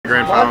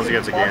grand finals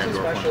against a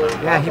Ganondorf one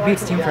time. Yeah, he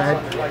beats Team Fried.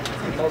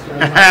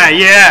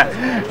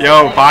 Yeah!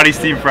 Yo, body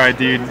Team Fried,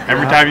 dude.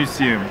 Every time you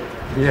see him.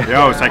 Yeah.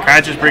 Yo,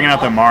 Psychiatrist bringing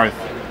out the Marth.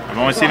 I've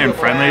only seen it in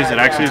friendlies. It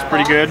actually is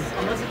pretty good.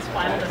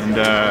 And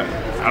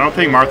I don't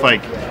think Marth,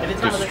 like,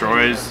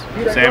 destroys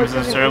Samus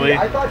necessarily,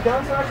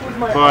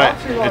 but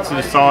it's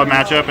a solid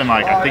matchup, and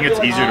like I think it's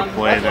easier to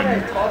play than,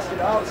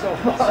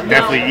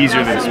 definitely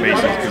easier than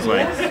Spaces, because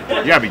like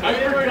you gotta be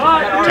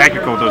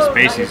technical with those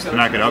Spaces to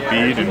not get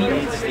upbeat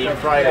and Steam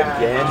Fried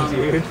again,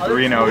 dude.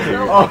 3-0, dude.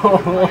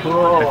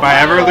 If I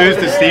ever lose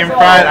to Steam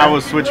Fried, I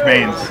will switch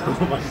mains,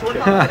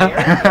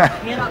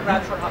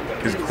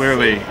 because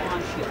clearly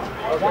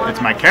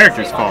it's my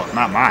character's fault,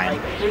 not mine.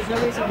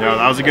 Yo,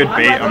 that was a good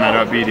bait on that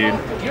up B, dude.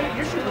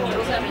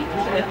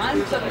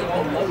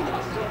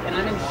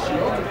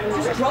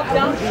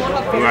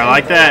 Ooh, I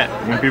like that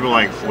when people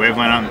like wave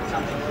land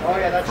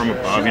from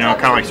above, you know,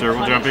 kind of like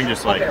circle jumping,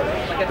 just like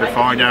they're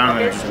falling down and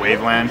then just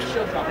wave land.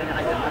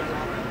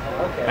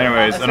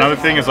 Anyways, another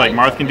thing is like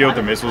Marth can deal with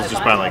the missiles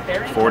just by like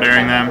forward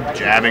airing them,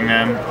 jabbing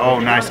them. Oh,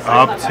 nice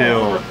up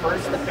tilt.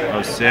 That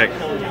was sick.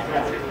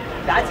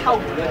 That's how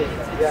good it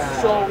is.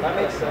 Yeah, so that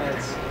makes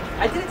sense.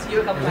 I did it to you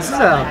a couple This is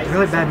a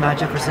really bad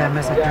matchup for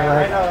Samus. I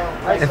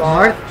feel like if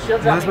Marth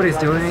knows what he's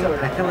doing,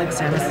 I feel like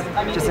Samus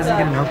just doesn't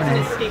get an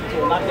opening.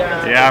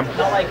 Yeah.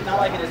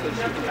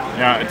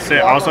 Yeah. It's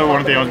also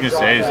one thing I was gonna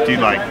say is, dude,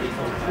 like,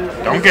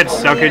 don't get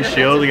stuck in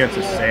shield against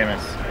a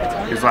Samus.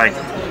 It's like,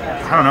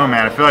 I don't know,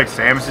 man. I feel like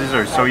Samuses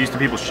are so used to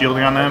people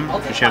shielding on them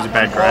because she has a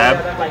bad grab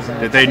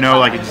that they know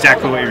like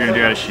exactly what you're gonna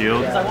do out of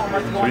shield. So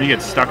when you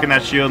get stuck in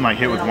that shield and like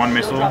hit with one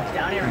missile,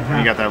 and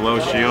you got that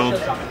low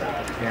shield.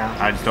 Yeah.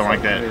 I just don't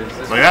like that.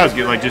 Like that was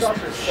good, like just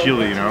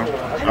shield, you know.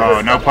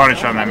 Oh, no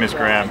punish on that miss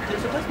grab.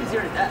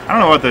 I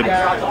don't know what the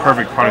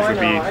perfect punish would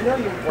be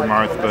for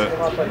Marth, but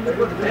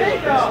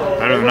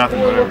better than nothing,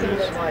 whatever it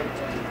is.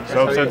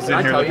 So upset sitting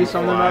here. Can I tell you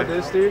something about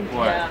this, dude?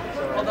 What?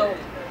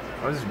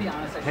 I was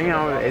hanging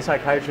out with a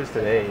psychiatrist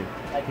today.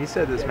 He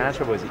said this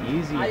matchup was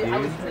easy,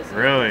 dude.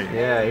 Really?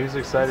 Yeah, he was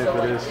excited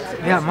for this.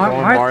 Yeah,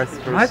 Marth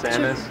versus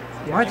Samus.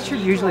 Marth should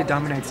usually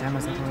dominate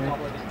Samus.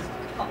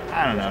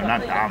 I don't know,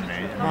 not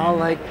dominate. Well,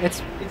 like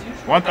it's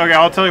okay,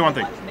 I'll tell you one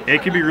thing.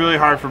 It could be really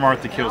hard for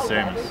Marth to kill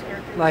Samus.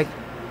 like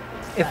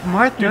if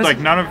Marth Dude, knows, like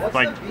none of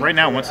right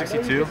now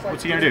 162.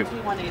 What's he gonna do?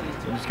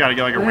 You just gotta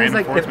get like a random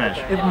like, force match.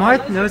 if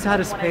Marth knows how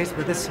to space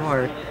with his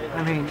sword,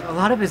 I mean, a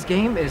lot of his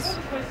game is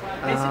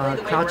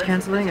crouch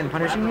canceling and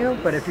punishing you.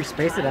 But if you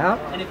space it out,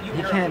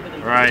 he can't.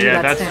 Right? do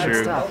Yeah, that that's standard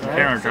true. Stuff, right?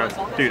 Can't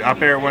crouch. Dude,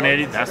 up air at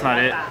 180. That's not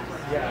it.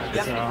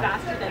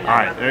 All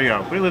right, there you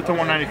go. We live to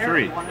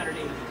 193.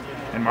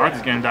 And Marth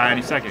is gonna die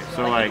any second.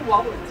 So like,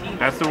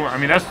 that's the. I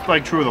mean, that's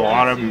like true with a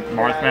lot of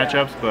Marth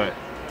matchups. But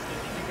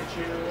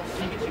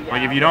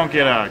like, if you don't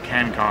get a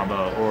Ken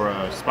combo or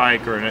a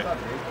Spike or an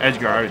edge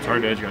guard, it's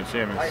hard to edge guard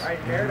Samus. I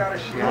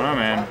don't know,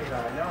 man.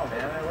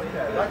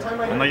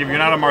 And like, if you're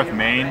not a Marth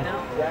main,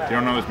 you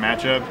don't know this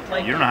matchup.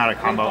 You don't know how to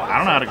combo. I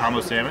don't know how to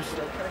combo Samus.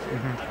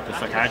 The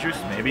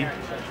Psychiatrist, maybe.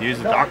 He is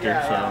a doctor,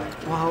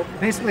 so. Well,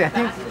 basically, I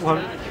think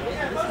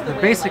the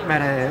basic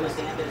meta is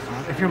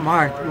if you're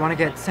Marth, you want to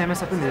get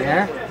Samus up in the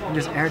air and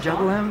just air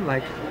juggle him,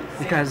 like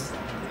because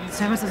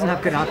Samus doesn't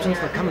have good options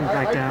for coming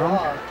back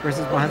down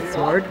versus Marth's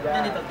sword.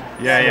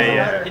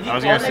 Yeah. I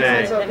was gonna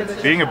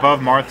say, being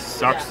above Marth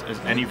sucks as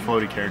any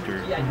floaty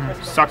character.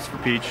 Sucks for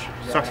Peach,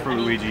 sucks for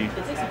Luigi,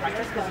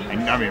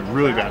 and I mean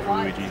really bad for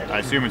Luigi. I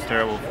assume it's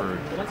terrible for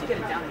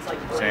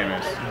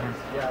Samus.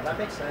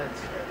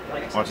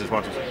 Watch this.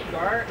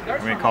 I'm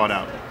gonna call it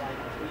out.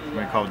 I'm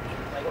gonna call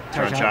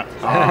charge shot.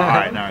 Oh,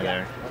 alright, now we're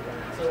there.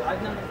 So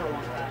I've known him for a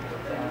long time.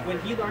 When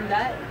he learned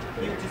that,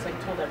 he just like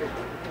told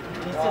everyone.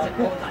 He says it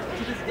all the time.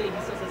 To this day,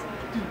 he still says,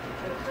 dude,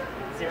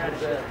 0 out of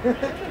shit.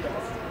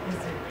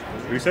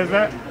 Who says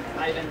that?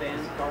 Ivan Van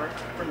Gar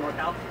from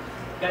NorCal.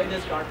 Guy who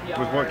does Gar PR.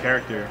 With what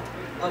character?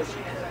 Oh,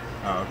 Sheik.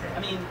 Oh, okay. I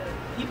mean,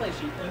 he plays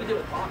Sheik. You can do it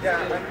with Fox.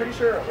 Yeah, I'm pretty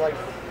sure like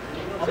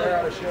 0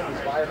 out of shield is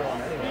viable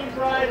on anyone. Team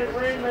Pride and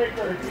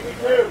Rainmaker,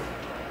 GD2.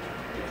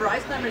 For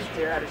Ice Climbers,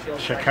 0 out of shield.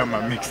 Check out my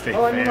mixtape,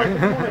 Oh, I mean,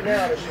 like,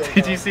 man.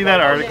 Did you see that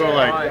article?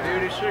 Like,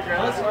 dude, you should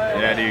grab that.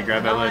 yeah, dude,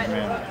 grab that ledge,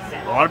 man.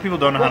 A lot of people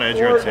don't know how to edge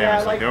guard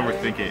Samus. Like, they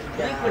overthink it.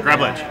 Like, grab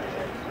ledge.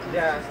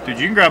 Dude,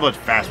 you can grab ledge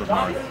fast with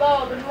Marth.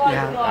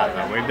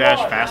 Yeah. Wave dash,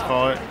 fast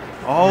fall it.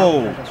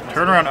 Oh,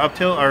 turn around up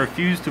tilt. I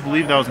refuse to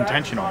believe that was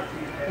intentional.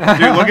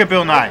 Dude, look at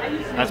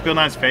BillNye. That's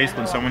BillNye's face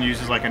when someone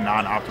uses like a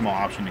non-optimal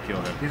option to kill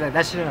him. He's like,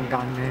 that shouldn't have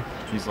gotten me.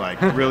 He's like,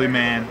 really,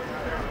 man?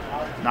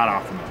 Not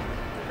optimal.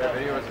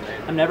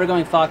 I'm never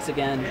going Fox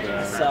again.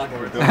 Yeah. Suck.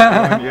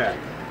 Yeah.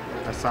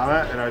 I saw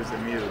that and I was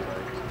immediately like,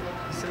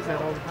 he says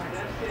that all the time.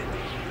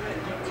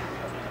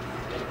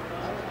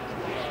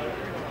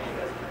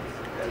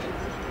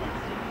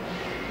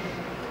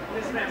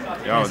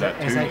 Yo,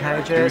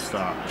 that two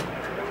stop.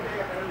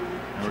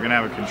 And we're gonna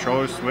have a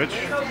controller switch.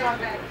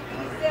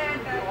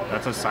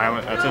 That's a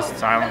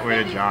silent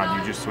way to John.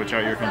 You just switch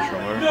out your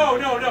controller. No.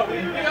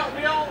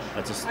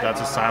 That's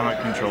a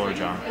silent controller,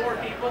 John.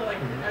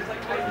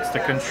 It's the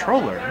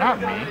controller, not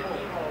me.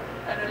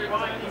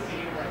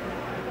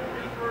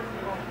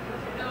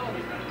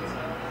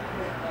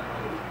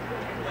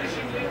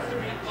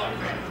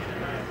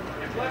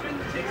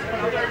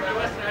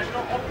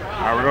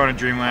 Alright, we're going to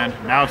Dreamland.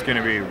 Now it's going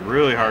to be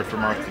really hard for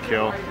Marth to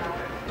kill.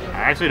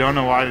 I actually don't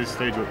know why this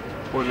stage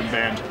wasn't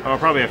banned. Oh,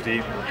 probably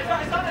FD.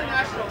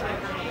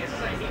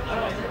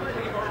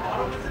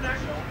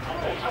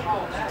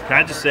 Can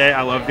I just say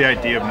I love the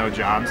idea of no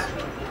Johns?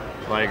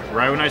 Like,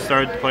 right when I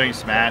started playing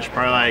Smash,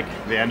 probably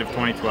like the end of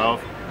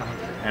 2012,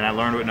 and I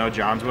learned what no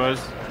Johns was,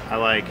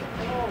 I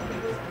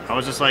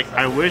was just like,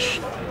 I wish,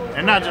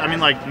 and not, I mean,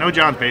 like, no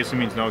Johns basically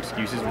means no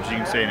excuses, which you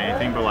can say in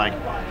anything, but like,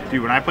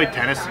 dude, when I play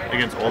tennis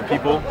against old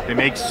people, they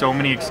make so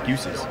many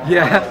excuses.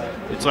 Yeah.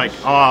 It's like,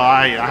 oh,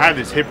 I have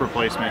this hip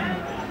replacement.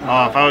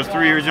 Oh, if I was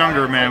 3 years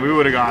younger, man, we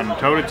would have gone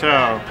toe to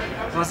toe.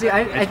 Well, see,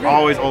 I think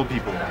always old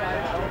people.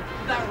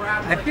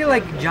 I feel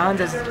like Johns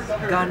has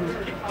gotten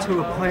to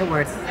a point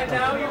where it's.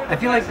 I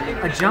feel like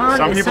a John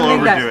Some is people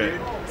something overdo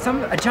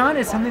that it. a John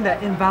is something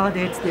that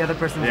invalidates the other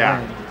person's Yeah.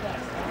 game.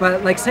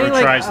 But like saying Or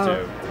like tries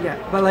to. yeah,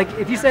 but like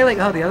if you say like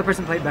oh the other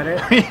person played better,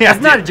 Yeah,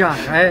 it's not a dude. John,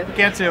 right? You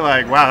can't say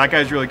like, wow, that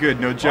guy's really good.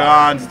 No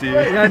Johns, dude.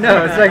 Yeah,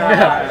 no, it's like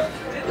no,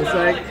 it's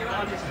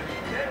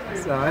like.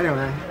 So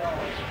anyway.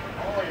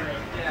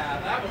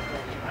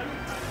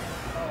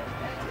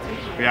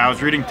 Yeah, I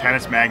was reading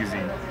Tennis Magazine,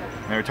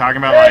 and they were talking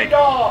about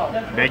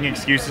like making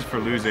excuses for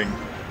losing.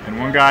 And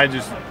one guy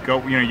just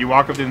you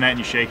walk up to the net and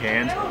you shake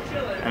hands,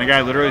 and the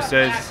guy literally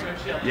says,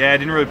 "Yeah, I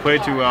didn't really play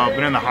too well.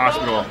 Been in the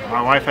hospital.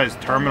 My wife has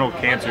terminal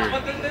cancer,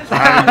 so I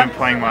haven't been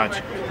playing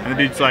much." And the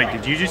dude's like,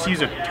 "Did you just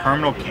use a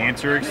terminal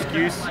cancer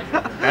excuse?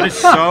 That is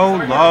so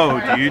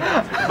low, dude."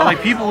 But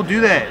like people will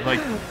do that, like,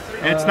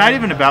 and it's not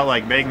even about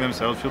like making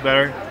themselves feel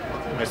better.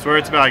 I swear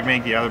it's about like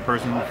making the other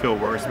person feel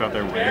worse about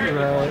their win.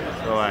 Right.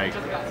 So like,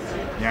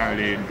 yeah,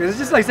 dude. Because it's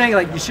just like saying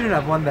like you shouldn't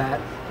have won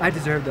that. I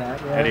deserve that.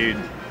 Yeah, Right?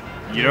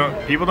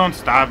 dude. People don't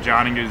stop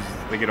Johnning as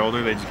they get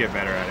older. They just get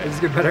better at They it.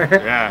 just get better.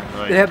 Yeah,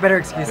 like, They have better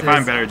excuses. They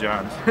find better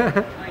Johns.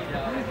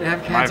 They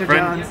have cancer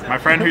Johns. My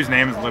friend whose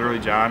name is literally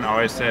John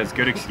always says,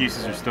 "Good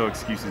excuses are still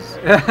excuses."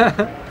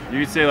 You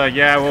could say like,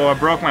 "Yeah, well, I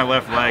broke my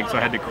left leg, so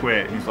I had to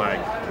quit." And he's like,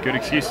 "Good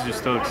excuses are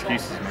still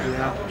excuses, man.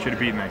 Yeah. Should have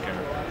beaten that guy."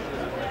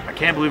 I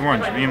can't believe we're on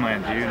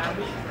Dreamland, dude.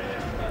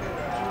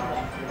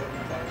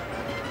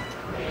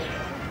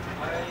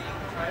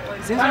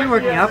 Seems to be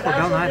working out for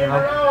BillNye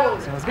though.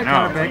 So it's good No,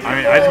 counter pick. I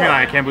mean, I just mean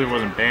like, I can't believe it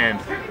wasn't banned.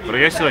 But I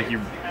guess like you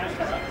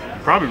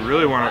probably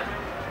really want to.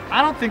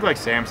 I don't think like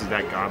Samus is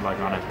that godlike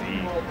on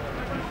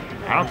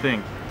FD. I don't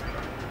think.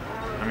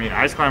 I mean,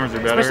 ice climbers are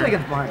better. Especially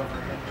against Marth.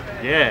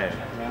 Yeah.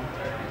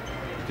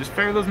 Just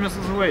fire those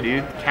missiles away,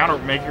 dude.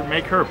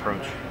 Make her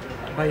approach.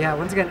 But yeah,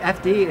 once again,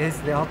 FD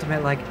is the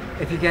ultimate. Like,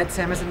 if you get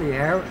Samus in the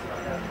air,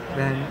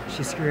 then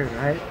she's screwed,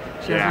 right?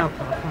 She Yeah. has no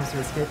platforms to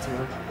escape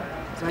to.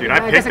 So Dude,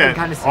 I I guess picked I can that.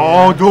 kind of see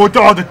Oh, that. dude,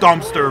 the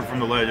dumpster from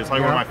the ledge. It's like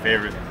one of my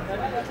favorites.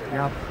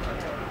 Yep.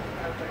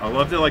 I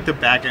love the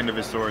back end of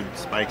his sword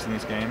spikes in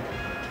this game.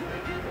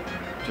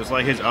 Just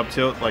like his up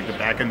tilt, like the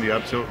back end of the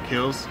up tilt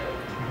kills.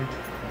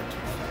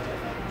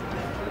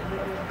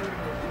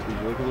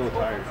 Dude, you look a little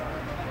tired.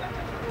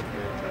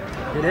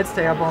 He did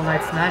stay up all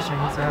night smashing,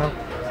 so.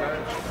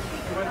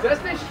 Was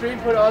Destiny stream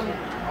put on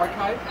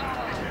archive?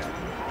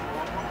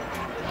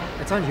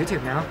 It's on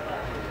YouTube now.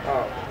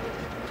 Oh.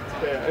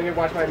 Yeah, I'm gonna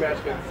watch my match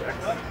against X.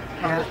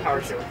 Yeah.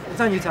 Power Shield. It's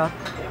on Utah.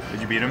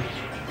 Did you beat him?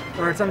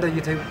 Or it's on the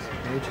YouTube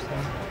page, so.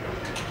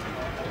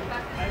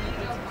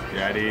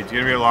 Yeah, dude. It's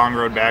gonna be a long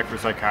road back for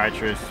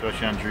Psychiatrist,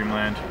 especially on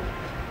Dreamland.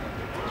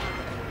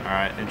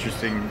 Alright,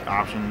 interesting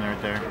option right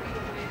there.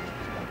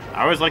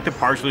 I always like the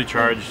partially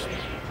charged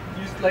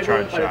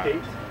charge shot.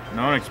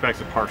 No one expects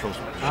a partial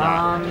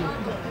shot.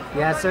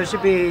 Yeah, so it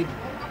should be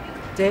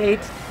date,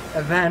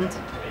 event,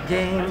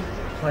 game,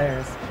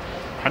 players.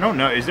 I don't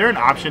know. Is there an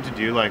option to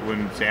do like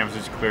when Samus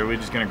is clearly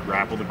just gonna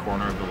grapple the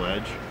corner of the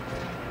ledge?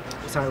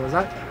 Sorry, what was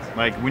that?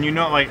 Like when you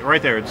know, like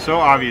right there, it's so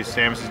obvious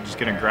Samus is just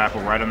gonna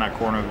grapple right on that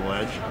corner of the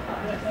ledge.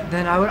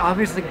 Then I would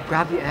obviously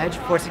grab the edge,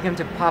 forcing him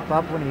to pop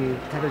up when he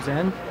tethers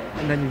in,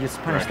 and then you just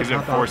punish Because the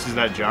it pop forces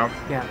that jump.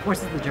 up. Yeah, it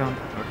forces the jump.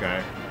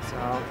 Okay. So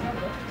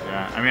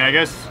Yeah. I mean, I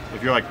guess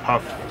if you're like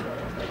Puff,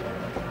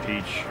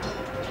 Peach,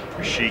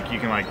 or Sheik, you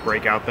can like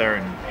break out there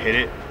and hit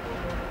it.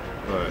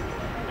 But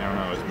I don't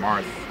know. It's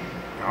Marth.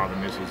 Oh, the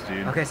missiles,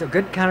 dude. okay, so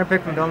good counter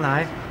pick from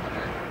BillNye.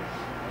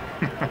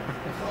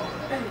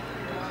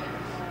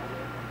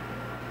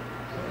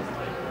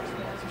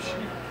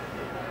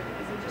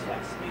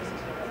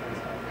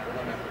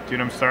 Dude,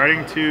 I'm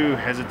starting to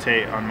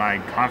hesitate on my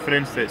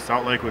confidence that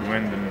Salt Lake would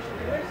win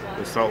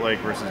the Salt Lake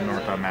versus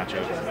Northtown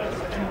matchup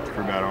in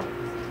crew battle.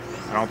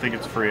 I don't think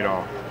it's free at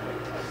all.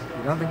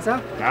 You don't think so?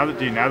 Now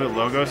that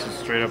Logos is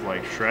straight up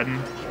like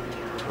shredding,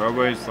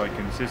 Robo is like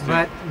consistent.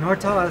 But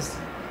Nortal has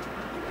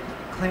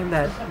claimed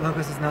that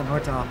Logos is not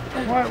Nortal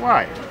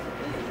Why?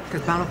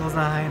 because Bountiful's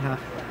not high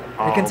enough.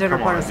 Oh, They consider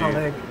come part on, of Salt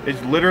dude. Lake.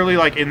 It's literally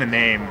like in the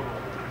name,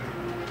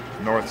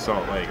 North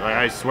Salt Lake. Like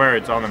I swear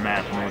it's on the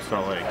map, North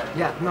Salt Lake.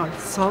 Yeah, no,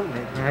 it's Salt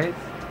Lake, right?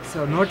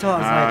 So Nortal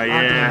is Oh, like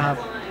yeah. on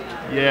the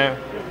map. Yeah.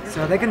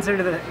 So they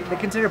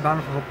consider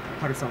Bountiful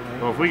part of Salt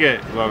Lake. Well, if we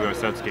get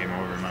Logos, that's game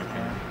over in my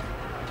opinion.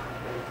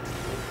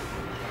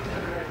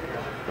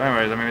 But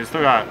anyways, I mean, we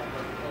still got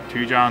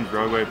Two Johns,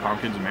 Roadway,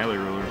 Pumpkins, and Melee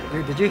Ruler.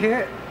 Dude, did you hear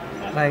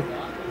it? Like,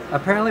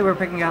 apparently we're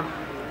picking up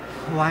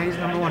Hawaii's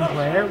 #1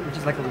 player, which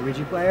is like a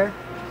Luigi player,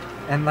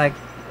 and like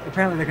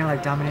apparently they're gonna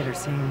like dominate our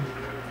scene.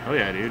 Oh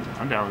yeah, dude,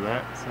 I'm down with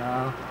that. So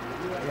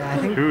yeah, I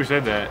think Who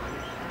said that?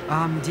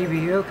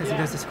 DBU, because he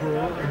goes to school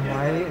in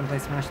Hawaii and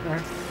plays Smash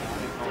there,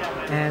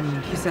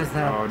 and he says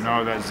that Oh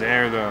no, that's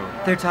Zaire though.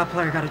 their top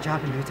player got a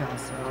job in Utah.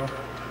 So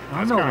I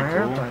That's don't know kinda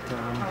where, cool.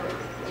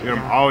 but Dude,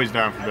 I'm always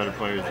down for better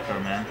players to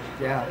come in.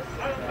 yeah,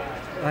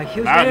 like he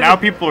was Now, ready now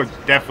to- people are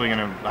definitely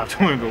gonna have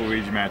to win the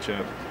Luigi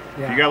matchup.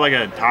 Yeah. If you got like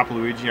a top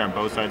Luigi on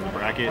both sides of the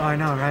bracket, Oh, I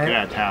know, right? get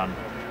out of town.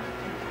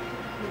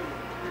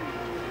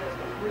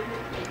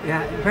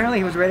 Yeah, apparently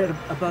he was rated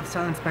above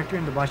Silent Spectre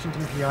in the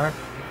Washington PR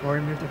before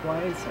he moved to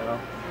Hawaii. So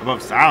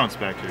Above Silent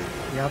Spectre.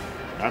 yep.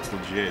 That's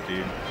legit,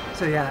 dude.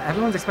 So yeah,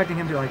 everyone's expecting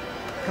him to like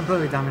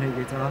completely dominate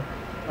Utah,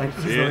 like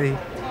See easily. it?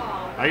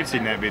 I can see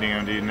Net beating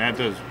him, dude. Net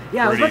does.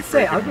 Yeah, I was about to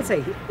say.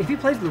 freaking- If he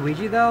plays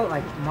Luigi though,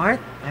 like Marth,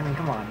 I mean,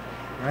 come on,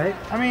 right?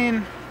 I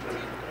mean,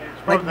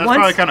 Like that's once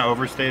probably kind of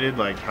overstated,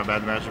 like how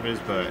bad the matchup is,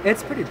 but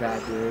it's pretty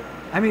bad, dude.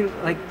 I mean,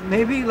 like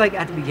maybe like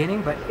at the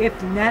beginning, but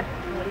if Net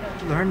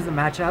learns the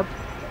matchup,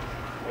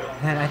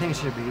 then I think it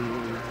should be.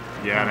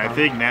 yeah, and I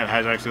think Net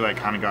has actually like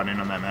kind of gotten in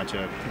on that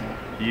matchup.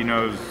 He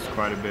knows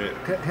quite a bit.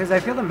 Because I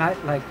feel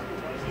the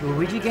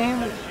Luigi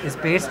game is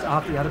based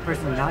off the other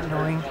person not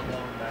knowing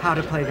how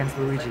to play against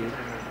Luigi.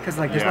 Because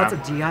like there's Yeah. lots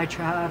of DI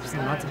traps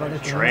and lots of other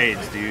things.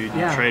 Trades, dude. You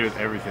Yeah. trade with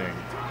everything.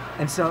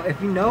 And so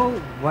if you know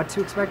what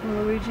to expect from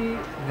Luigi,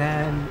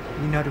 then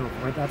you know to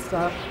avoid that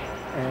stuff.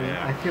 And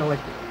Yeah. I feel like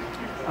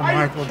a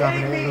Marth will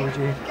dominate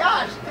Luigi.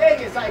 Gosh dang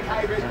it,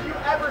 Psychiatrist. Do you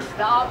ever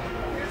stop?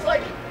 It's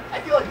like, I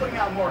feel like putting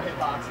out more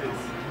hitboxes.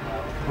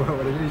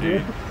 What did he do?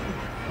 Dude.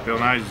 Bill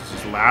Nye's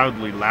just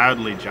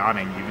loudly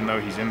Johnning, even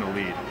though he's in the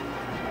lead.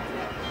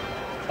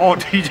 Oh,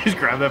 did he just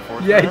grab that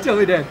fourth? Yeah, he round?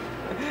 totally did.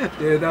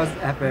 Dude, that was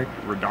epic.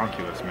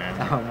 Redonkulous, man.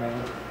 Oh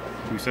man.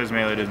 Who says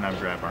Melee doesn't have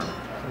grab armor?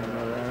 I don't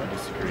know I that.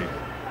 disagree.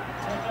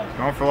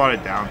 Going for a lot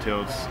of down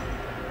tilts.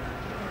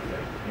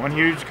 One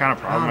huge kind of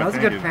problem, that I was a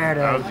think. good is- fair to-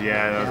 that was,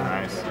 yeah, that was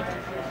yeah. nice.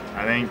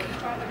 I think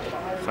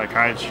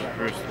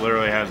Psychiatrist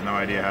literally has no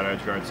idea how to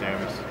edgeguard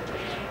Samus.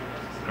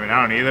 I mean,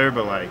 I don't either,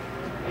 but like,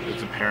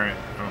 it's apparent.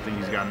 I don't think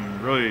he's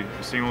gotten really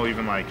a single,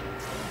 even like,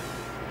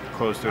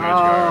 close to an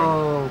edgeguard.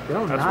 Oh,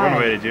 Bill That's Nye.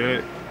 one way to do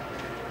it.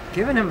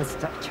 Giving him a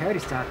charity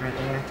stock right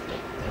there.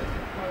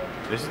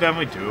 This is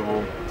definitely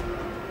doable.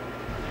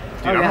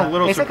 Dude, Oh, I'm yeah. a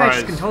little Psychiatrist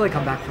surprised. can totally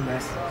come back from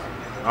this.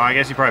 Oh, I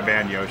guess he probably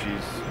banned Yoshi's.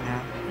 Yeah.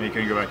 And he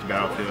couldn't go back to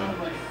Battlefield.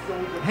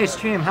 Hey,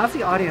 stream, how's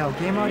the audio?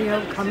 Game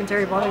audio,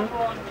 commentary volume?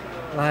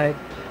 Like,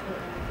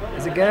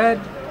 is it good?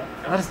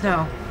 Let us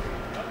know.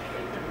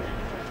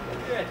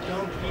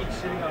 Don't keep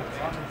shitting on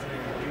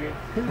commentary,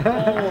 dude.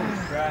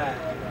 Oh, crap.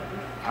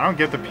 I don't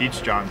get the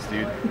Peach Johns,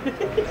 dude. You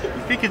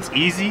think it's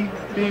easy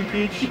being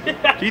Peach?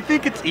 Do you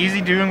think it's easy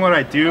doing what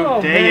I do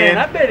Oh day man, in?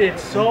 I bet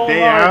it's so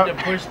day hard out?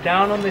 to push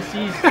down on the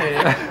C's kid.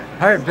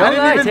 Alright, Bill didn't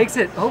Nye even- takes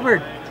it over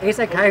a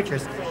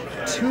Psychiatrist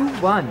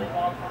 2-1.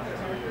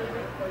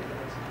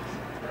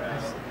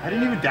 I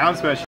didn't even down smash